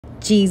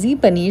Cheesy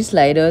Paneer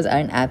Sliders are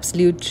an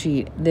absolute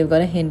treat. They've got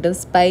a hint of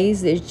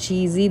spice, they're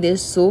cheesy, they're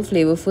so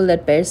flavorful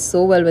that pairs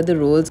so well with the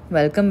rolls.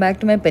 Welcome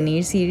back to my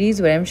paneer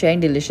series where I'm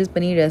sharing delicious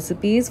paneer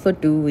recipes for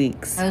 2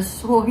 weeks. They're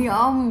so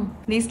yum!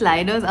 These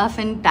sliders are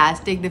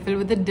fantastic. They're filled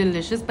with a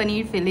delicious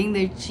paneer filling,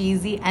 they're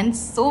cheesy and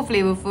so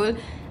flavorful.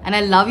 And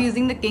I love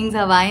using the King's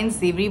Hawaiian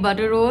savory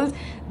butter rolls.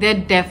 They're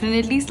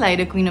definitely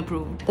Slider Queen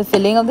approved. The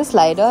filling of the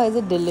slider is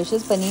a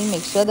delicious paneer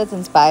mixture that's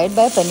inspired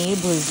by paneer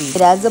bhurji.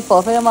 It adds the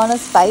perfect amount of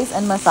spice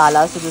and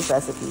masalas to this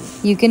recipe.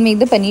 You can make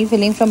the paneer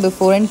filling from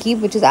before and keep,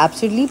 which is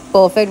absolutely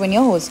perfect when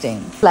you're hosting.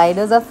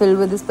 Sliders are filled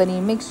with this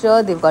paneer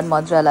mixture. They've got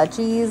mozzarella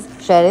cheese,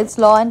 shredded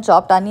slaw and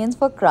chopped onions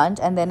for crunch,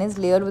 and then is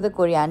layered with a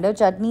coriander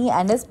chutney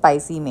and a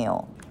spicy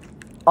mayo.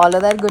 All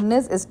of that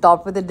goodness is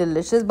topped with a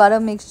delicious butter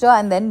mixture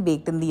and then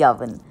baked in the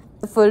oven.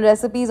 The full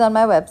recipe is on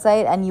my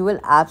website and you will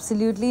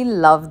absolutely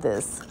love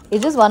this.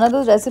 It's just one of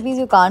those recipes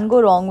you can't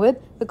go wrong with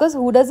because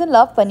who doesn't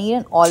love paneer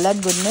and all that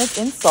goodness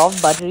in soft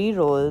buttery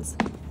rolls.